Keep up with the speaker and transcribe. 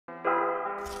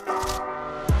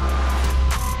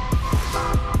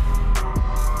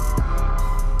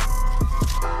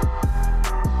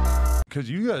because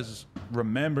you guys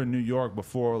remember New York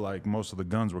before like most of the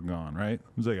guns were gone, right? It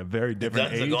was like a very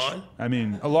different age. The guns are gone? I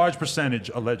mean, a large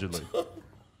percentage allegedly.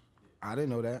 I didn't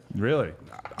know that. Really?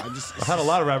 I had a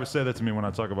lot of rappers say that to me when I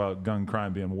talk about gun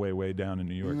crime being way, way down in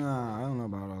New York. Nah, I don't know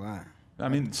about all that. I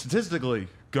mean, statistically,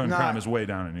 gun crime is way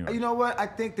down in New York. You know what? I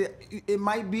think that it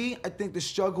might be. I think the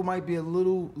struggle might be a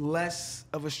little less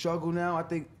of a struggle now. I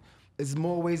think there's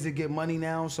more ways to get money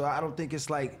now. So I don't think it's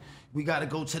like we got to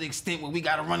go to the extent where we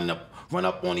got to run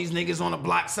up on these niggas on the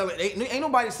block selling. Ain't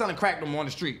nobody selling crack no more on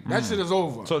the street. That shit is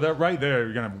over. So that right there,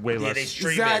 you're gonna have way less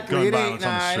exactly. gun violence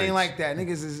on the it streets. ain't like that.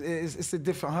 Niggas it's a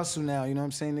different hustle now. You know what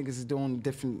I'm saying? Niggas is doing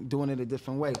it a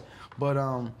different way. But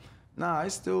nah,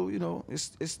 it's still, you know,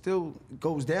 it still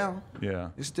goes down. Yeah.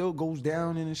 It still goes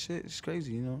down and shit. It's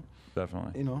crazy, you know.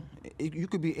 Definitely. You know, you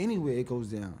could be anywhere, it goes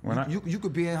down. You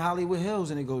could be in Hollywood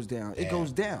Hills and it goes down. It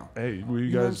goes down. Hey, were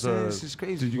you guys? This is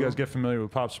crazy. Did you guys get familiar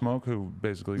with Pop Smoke, who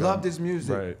basically loved his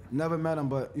music? Right. Never met him,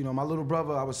 but you know, my little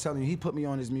brother, I was telling you, he put me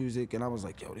on his music, and I was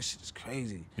like, yo, this shit is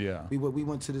crazy. Yeah. We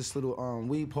went to this little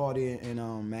weed party in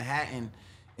Manhattan,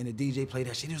 and the DJ played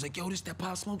that shit. He was like, yo, this that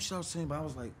Pop Smoke shit I was saying, but I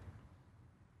was like,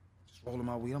 just rolling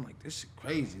my weed. I'm like, this shit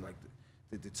crazy, like.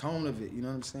 The tone of it, you know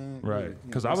what I'm saying? Right,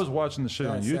 because I was watching the shit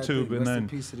on YouTube, and then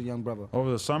piece of the young brother. Over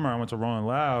the summer, I went to Rolling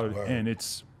Loud, and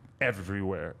it's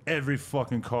everywhere. Every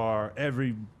fucking car,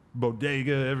 every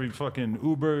bodega, every fucking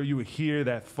Uber, you would hear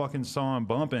that fucking song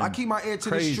bumping. I keep my ear to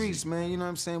the streets, man. You know what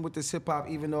I'm saying? With this hip hop,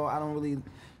 even though I don't really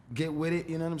get with it,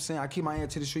 you know what I'm saying? I keep my ear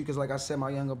to the street because, like I said,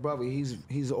 my younger brother,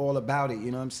 he's all about it.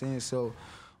 You know what I'm saying? So.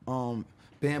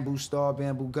 Bamboo Star,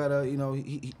 Bamboo Gutter, you know,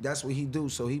 he that's what he do.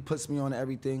 So he puts me on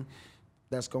everything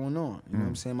that's going on. You know what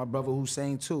I'm saying? My brother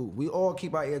Hussein too. We all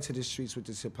keep our ear to the streets with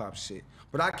this hip hop shit.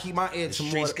 But I keep my ear to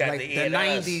more like the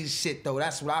 90s shit though.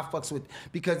 That's what I fucks with.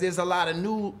 Because there's a lot of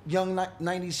new young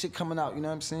 90s shit coming out, you know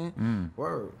what I'm saying?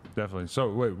 Word. Definitely. So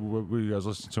wait, what were you guys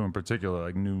listening to in particular?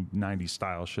 Like new 90s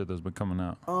style shit that's been coming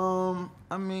out?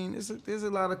 I mean, there's a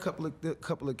lot of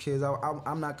couple of kids.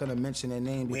 I'm not gonna mention their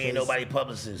name because we ain't nobody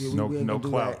publicists. Yeah, no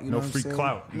clout. That, you no know free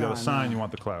clout. You got a sign, you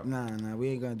want the clout. Nah, we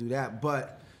ain't gonna do that.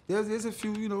 But there's a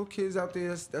few, you know, kids out there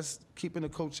that's keeping the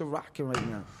culture rocking right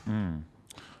now.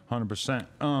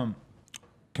 100%.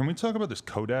 Can we talk about this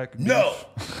Kodak beef? No.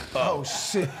 Oh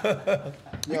shit.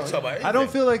 I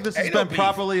don't feel like this has been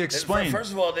properly explained.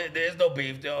 First of all, there's no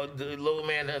beef. The little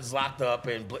man that's locked up,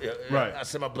 and I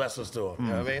send my blessings to him.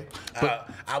 You know what I mean? But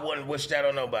I wouldn't wish that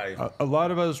on nobody. A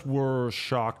lot of us were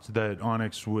shocked that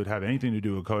Onyx would have anything to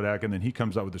do with Kodak, and then he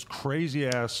comes out with this crazy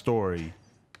ass story.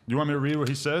 You want me to read what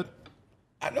he said?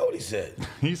 I know what he said.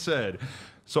 He said,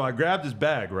 so I grabbed his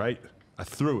bag, right? I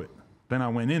threw it. Then I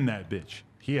went in that bitch.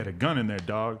 He had a gun in there,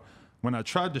 dog. When I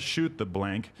tried to shoot the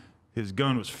blank, his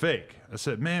gun was fake. I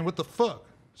said, man, what the fuck?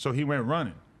 So he went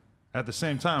running. At the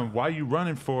same time, why you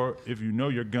running for if you know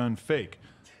your gun fake?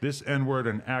 This N-word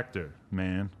an actor,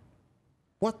 man.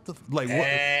 What the, like,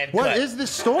 what is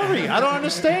this story? I don't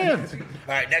understand.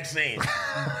 All right, next scene.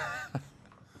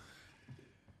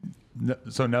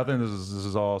 So nothing, this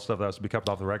is all stuff that has to be kept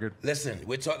off the record? Listen,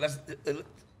 we're talking,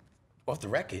 off the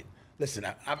record. Listen,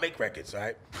 I make records, all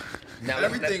right? Now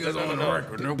everything is on the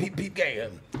record. Peep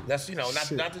game. That's, you know,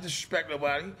 not to disrespect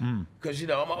nobody, because, you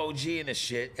know, I'm an OG in this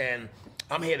shit, and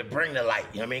I'm here to bring the light,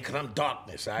 you know what I mean? Because I'm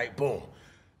darkness, all right? Boom.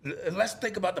 Let's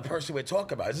think about the person we're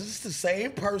talking about. Is this the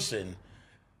same person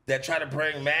that tried to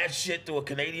bring mad shit through a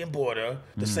Canadian border,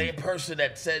 the same person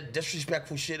that said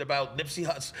disrespectful shit about Nipsey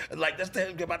Hussle? Like, let's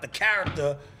think about the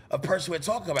character of person we're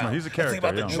talking about. No, he's a character, let's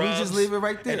think about the drugs we just leave it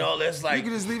right there. and all this. Like, you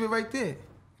can just leave it right there.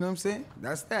 You know what I'm saying?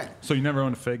 That's that. So you never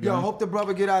owned a fake gun? Yo, hope the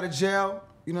brother get out of jail.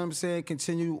 You know what I'm saying?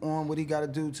 Continue on what he got to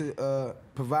do to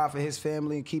provide for his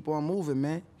family and keep on moving,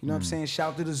 man. You know what I'm saying?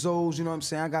 Shout to the Zoes, you know what I'm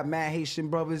saying? I got mad Haitian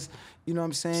brothers, you know what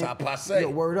I'm saying? Ça passe. Yo,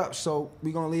 word up. So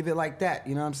we going to leave it like that,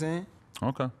 you know what I'm saying?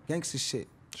 Okay. Gangsta shit.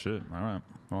 Shit, all right.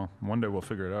 Well, one day we'll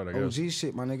figure it out, I guess. OG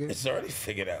shit, my nigga. it's already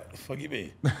figured out. Fuck you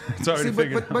mean? It's already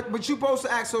figured out. But you supposed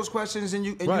to ask those questions and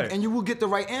you will get the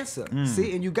right answer.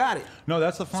 See, and you got it. No,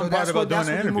 that's the fun So part about doing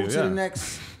the interview. Move to the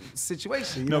next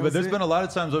situation. You know but there's been a lot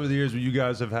of times over the years where you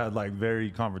guys have had like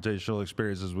very confrontational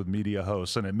experiences with media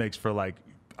hosts, and it makes for like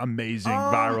amazing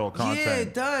viral content. Yeah,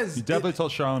 it does. You definitely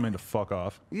told Charlamagne to fuck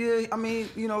off. Yeah, I mean,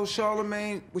 you know,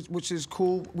 Charlamagne, which is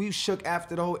cool. We shook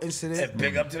after the whole incident. And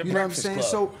big up to the You know what I'm saying? Club.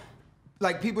 So,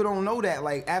 like, people don't know that.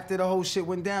 Like, after the whole shit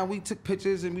went down, we took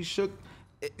pictures and we shook.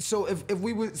 So if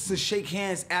we were to shake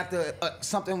hands after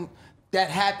something that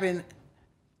happened,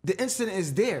 the incident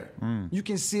is there. You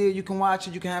can see it, you can watch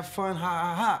it, you can have fun, ha,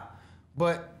 ha, ha.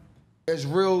 But as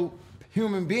real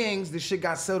human beings, the shit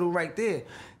got settled right there.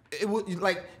 it would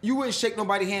like you wouldn't shake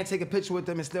nobody's hand, take a picture with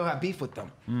them, and still have beef with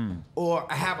them, or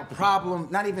have a problem.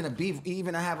 Not even a beef,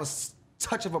 even I have a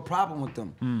touch of a problem with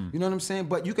them. You know what I'm saying?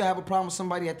 But you can have a problem with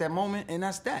somebody at that moment, and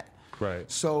that's that. Right.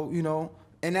 So you know,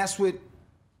 and that's what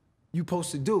you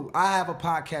supposed to do. I have a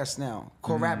podcast now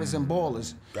called Rappers and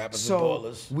Ballers. Rappers and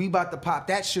Ballers. We about to pop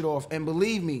that shit off, and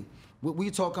believe me, we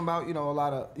talking about, you know, a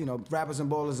lot of, you know, Rappers and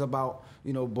Ballers about,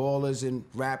 you know, ballers and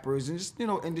rappers and just, you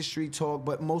know, industry talk,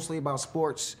 but mostly about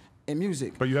sports and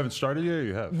music. But you haven't started yet, or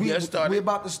you have? We started. We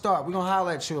about to start. We're gonna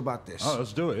holler at you about this. Oh,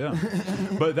 let's do it,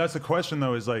 yeah. But that's the question,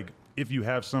 though, is like, if you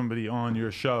have somebody on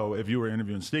your show, if you were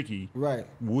interviewing Sticky, right,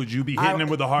 would you be hitting him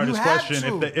with the hardest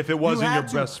question if it wasn't your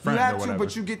best friend or whatever?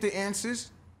 But you get the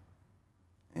answers,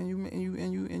 and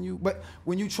you. But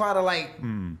when you try to like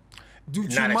do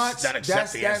too much,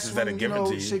 that's when, you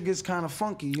know, shit gets kind of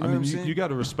funky. You know what I'm saying? You got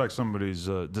to respect somebody's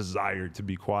desire to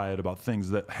be quiet about things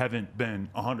that haven't been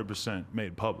 100%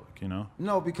 made public. You know?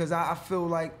 No, because I feel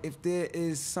like if there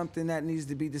is something that needs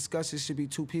to be discussed, it should be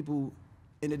two people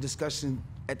in a discussion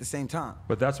at the same time.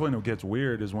 But that's when it gets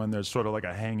weird, is when there's sort of like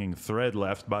a hanging thread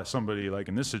left by somebody, like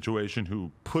in this situation,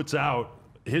 who puts out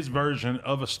his version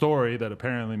of a story that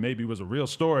apparently maybe was a real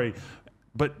story,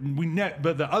 but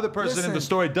but the other person in the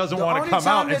story doesn't want to come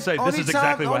out and say this is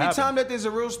exactly what happened. The only time that there's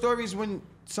a real story is when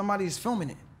somebody is filming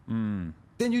it.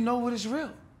 Then you know what is real.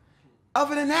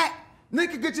 Other than that,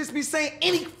 nigga could just be saying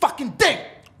any fucking thing.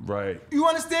 Right. You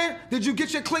understand? Did you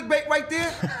get your clickbait right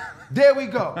there? There we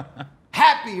go.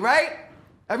 Happy, right?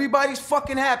 Everybody's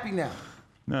fucking happy now.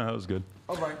 No, that was good.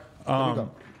 All right. There we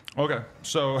go. Okay,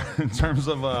 so in terms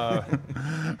of, I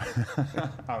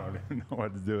don't even know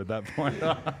what to do at that point.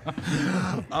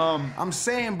 I'm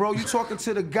saying, bro, you talking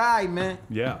to the guy, man.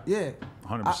 Yeah. Yeah.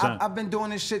 100%. I've been doing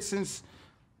this shit since,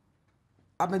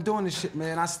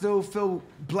 man. I still feel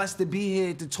blessed to be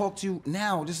here to talk to you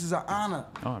now. This is an honor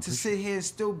to sit here and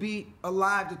still be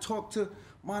alive to talk to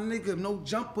my nigga, No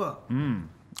Jumper.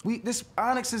 This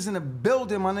Onyx is in the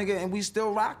building, my nigga, and we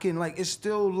still rocking. Like, it's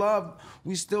still love.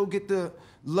 We still get the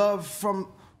love from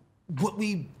what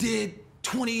we did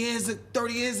 20 years,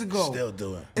 30 years ago. Still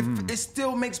doing. It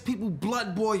still makes people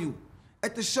blood boil.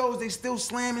 At the shows, they still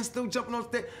slamming, still jumping on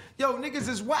stage. Yo, niggas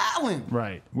is wilding.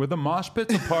 Right. Were the mosh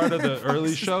pits a part of the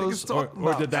early shows, or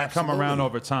did that come around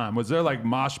over time? Was there like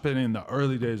mosh pit in the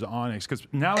early days of Onyx? Because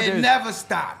nowadays it never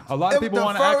stopped. A lot of people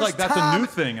want to act like that's a new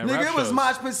thing at rap Nigga, it was shows.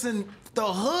 mosh pits in the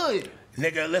hood.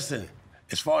 Nigga, listen.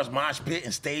 As far as mosh pit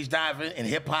and stage diving and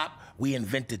hip hop, we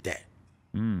invented that.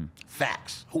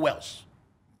 Facts. Who else?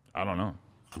 I don't know.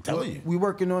 I'm telling you. We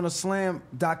working on a slam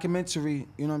documentary,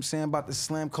 you know what I'm saying, about the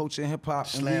slam culture in hip hop.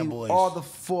 Slam boys. All the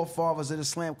forefathers of the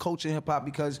slam culture in hip hop,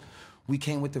 because we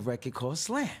came with the record called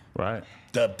Slam. Right.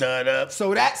 Dub, dub, dub.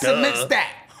 So that cements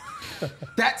that.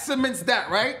 That cements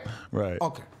that, right? Right.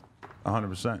 Okay.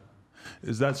 100%.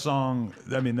 Is that song,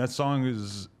 I mean, that song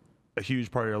is a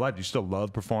huge part of your life. Do you still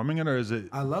love performing it, or is it?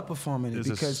 I love performing it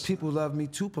because people love me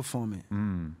to perform it.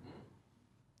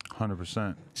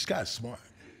 100%. This guy's smart.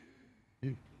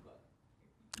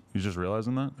 You just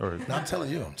realizing that? Or No, I'm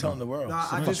telling you. I'm telling the world. Nah,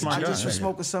 I just was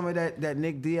smoking some of that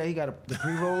Nick Diaz. He got the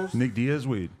pre-rolls. Nick Diaz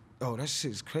weed. Oh, that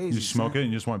shit's crazy. You smoke it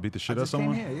and you just want to beat the shit out of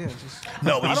someone? Came here, yeah. Just,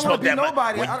 No, when you smoke that,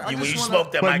 when you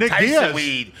smoke that Mike Tyson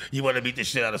weed, you want to beat the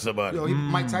shit out of somebody. Yo,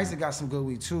 Mike Tyson got some good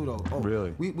weed too, though. Oh,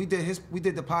 really? We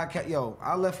did the podcast. Yo,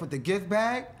 I left with the gift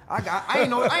bag. I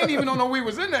ain't even know no weed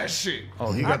was in that shit.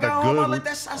 Oh, he I got that home, good.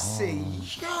 I said,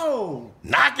 yo,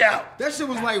 knockout. that shit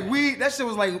was like weed. That shit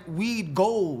was like weed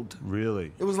gold.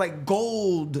 Really? It was like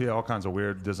gold. Yeah, all kinds of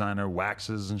weird designer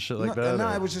waxes and shit like that. No,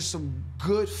 it was just some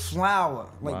good flour.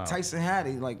 Like Wow. Tyson had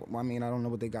it. Like, I mean, I don't know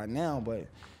what they got now, but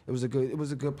it was a good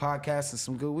podcast and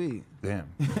some good weed. Damn.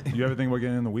 You ever think about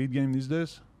getting in the weed game these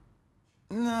days?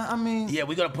 Nah, I mean, Yeah,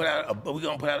 we're gonna put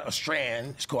out a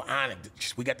strand. It's called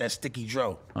Onyx. We got that sticky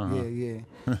dro. yeah.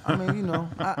 I mean, you know,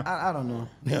 I don't know.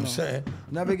 You know what I'm saying?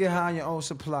 Never get high on your own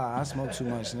supply. I smoke too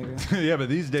much, nigga. Yeah, but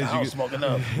these days I don't smoke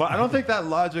enough. But I don't think that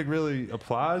logic really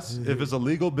applies. If it's a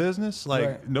legal business, like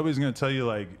Right. nobody's gonna tell you,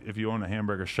 like, if you own a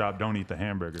hamburger shop, don't eat the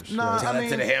hamburgers. Nah, Tell I that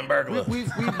mean, to the Hamburglar.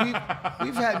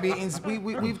 we've had meetings.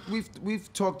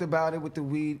 We've talked about it with the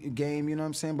weed game. You know what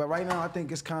I'm saying? But right now, I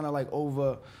think it's kind of like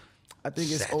over. I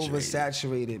think it's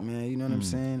oversaturated, man. You know what I'm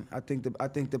saying? I think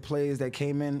the players that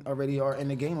came in already are in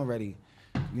the game already.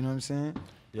 You know what I'm saying?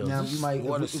 Yo, now this you might,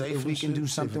 water if safe we and can do shit?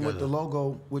 something with the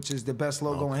logo, which is the best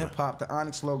logo in hip hop, the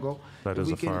Onyx logo. That is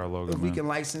a fire logo, If we man. can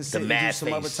license The it and do mad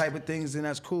some other face. type of things, then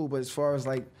that's cool. But as far as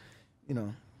like, you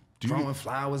know, throwing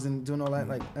flowers and doing all that,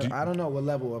 like, I don't know what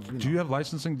level of. Do you have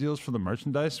licensing deals for the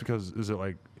merchandise? Because is it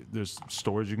like there's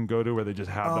stores you can go to where they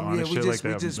just have the Onyx shit, like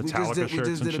they have Metallica shirts and shit? We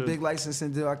just did a big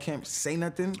licensing deal. I can't say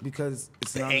nothing because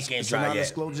it's not a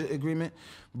non-disclosure agreement.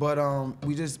 But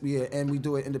we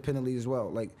do it independently as well.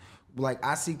 Like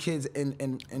I see kids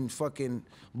in fucking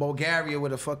Bulgaria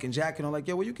with a fucking jacket on, like,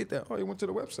 yo, where you get that? Oh, you went to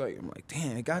the website. I'm like,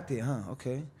 damn, it got there, huh?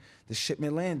 Okay. The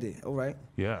shipment landed. All right.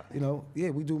 Yeah. You know, yeah,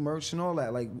 we do merch and all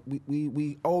that. Like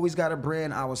we always gotta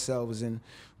brand ourselves. And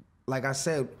like I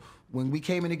said, when we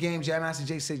came in the game, Jam Master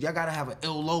Jay said, y'all gotta have an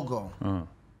ill logo.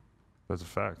 That's a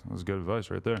fact. That's good advice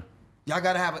right there. Y'all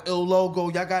gotta have an ill logo.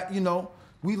 Y'all got, you know,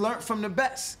 we learned from the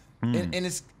best. And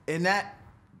it's that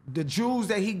the jewels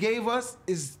that he gave us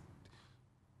is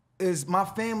my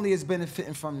family is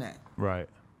benefiting from that. Right.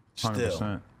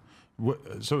 100%.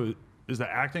 So is the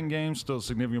acting game still a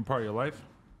significant part of your life?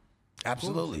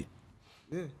 Absolutely.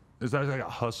 Yeah. Is that like a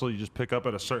hustle you just pick up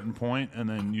at a certain point and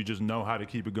then you just know how to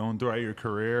keep it going throughout your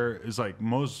career? It's like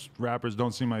most rappers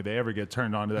don't seem like they ever get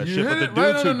turned on to that shit,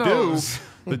 but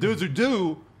the dudes who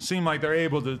do seem like they're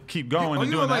able to keep going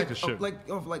and doing that shit. Like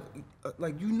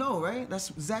you know, right?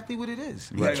 That's exactly what it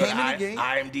is. Right. We came in the game.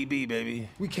 IMDb, baby.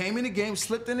 We came in the game,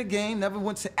 slipped in the game, never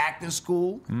went to acting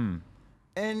school,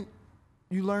 and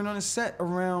you learn on a set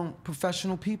around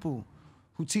professional people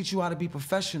who teach you how to be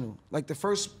professional. Like the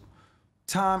first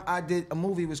time I did a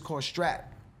movie was called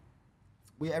Strap.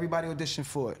 Everybody auditioned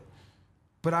for it.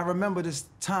 But I remember this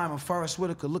time when Forrest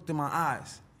Whitaker looked in my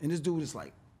eyes, and this dude is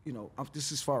like, you know,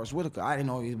 this is Forrest Whitaker. I didn't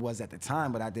know who he was at the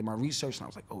time, but I did my research and I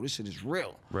was like, oh, this shit is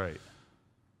real. Right.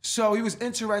 So he was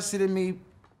interested in me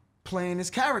playing this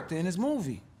character in his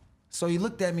movie. So he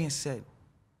looked at me and said,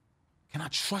 can I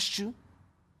trust you?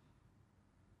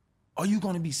 Are you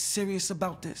gonna be serious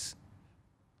about this?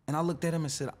 And I looked at him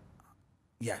and said,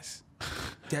 yes,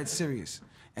 dead serious.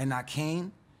 And I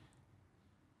came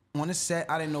on the set.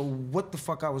 I didn't know what the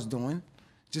fuck I was doing.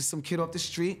 Just some kid off the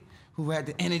street who had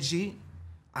the energy.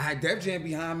 I had Def Jam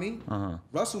behind me.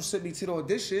 Russell sent me to the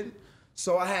audition.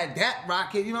 So I had that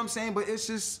rocket, you know what I'm saying? But it's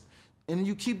just, and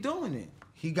you keep doing it.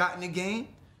 He got in the game.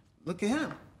 Look at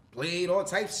him. Blade all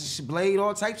types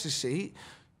of shit.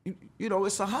 You know,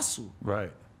 it's a hustle.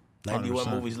 Right. 91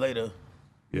 movies later.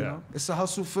 Yeah. You know? It's a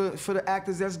hustle for the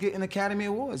actors that's getting Academy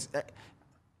Awards.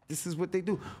 This is what they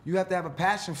do. You have to have a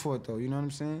passion for it, though. You know what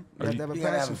I'm saying? You have to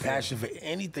have a passion for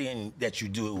anything that you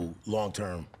do long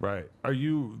term. Right.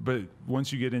 But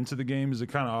once you get into the game, is it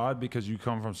kind of odd because you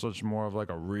come from such more of like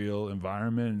a real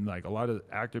environment and like a lot of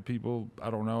actor people, I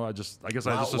don't know, I guess I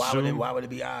just assume. Why would it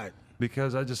be odd?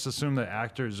 Because I just assume that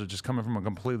actors are just coming from a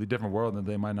completely different world that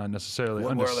they might not necessarily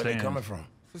understand. What world are they coming from?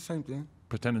 It's the same thing.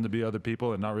 Pretending to be other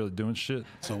people and not really doing shit.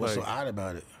 So what's so odd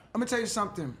about it? I'm gonna tell you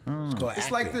something.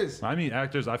 It's like this. I mean,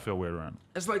 actors I feel weird around.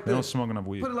 It's like they this. don't smoke enough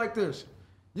weed. Put it like this.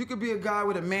 You could be a guy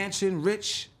with a mansion,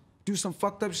 rich, do some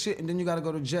fucked up shit, and then you gotta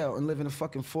go to jail and live in a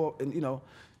fucking and you know,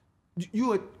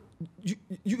 you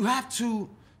have to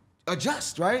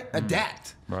adjust, right?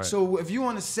 Adapt. Right. So if you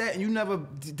on a set and you never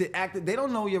did act, they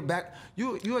don't know your back.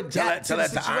 You adapt to the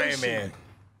situation. Tell that to Iron Man.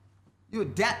 You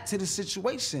adapt to the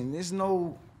situation.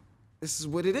 This is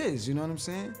what it is, you know what I'm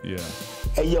saying? Yeah.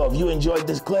 Hey, yo, if you enjoyed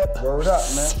this clip, word up,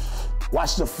 man.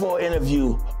 Watch the full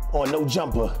interview on No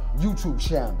Jumper YouTube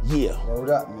channel. Yeah. Word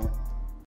up, man.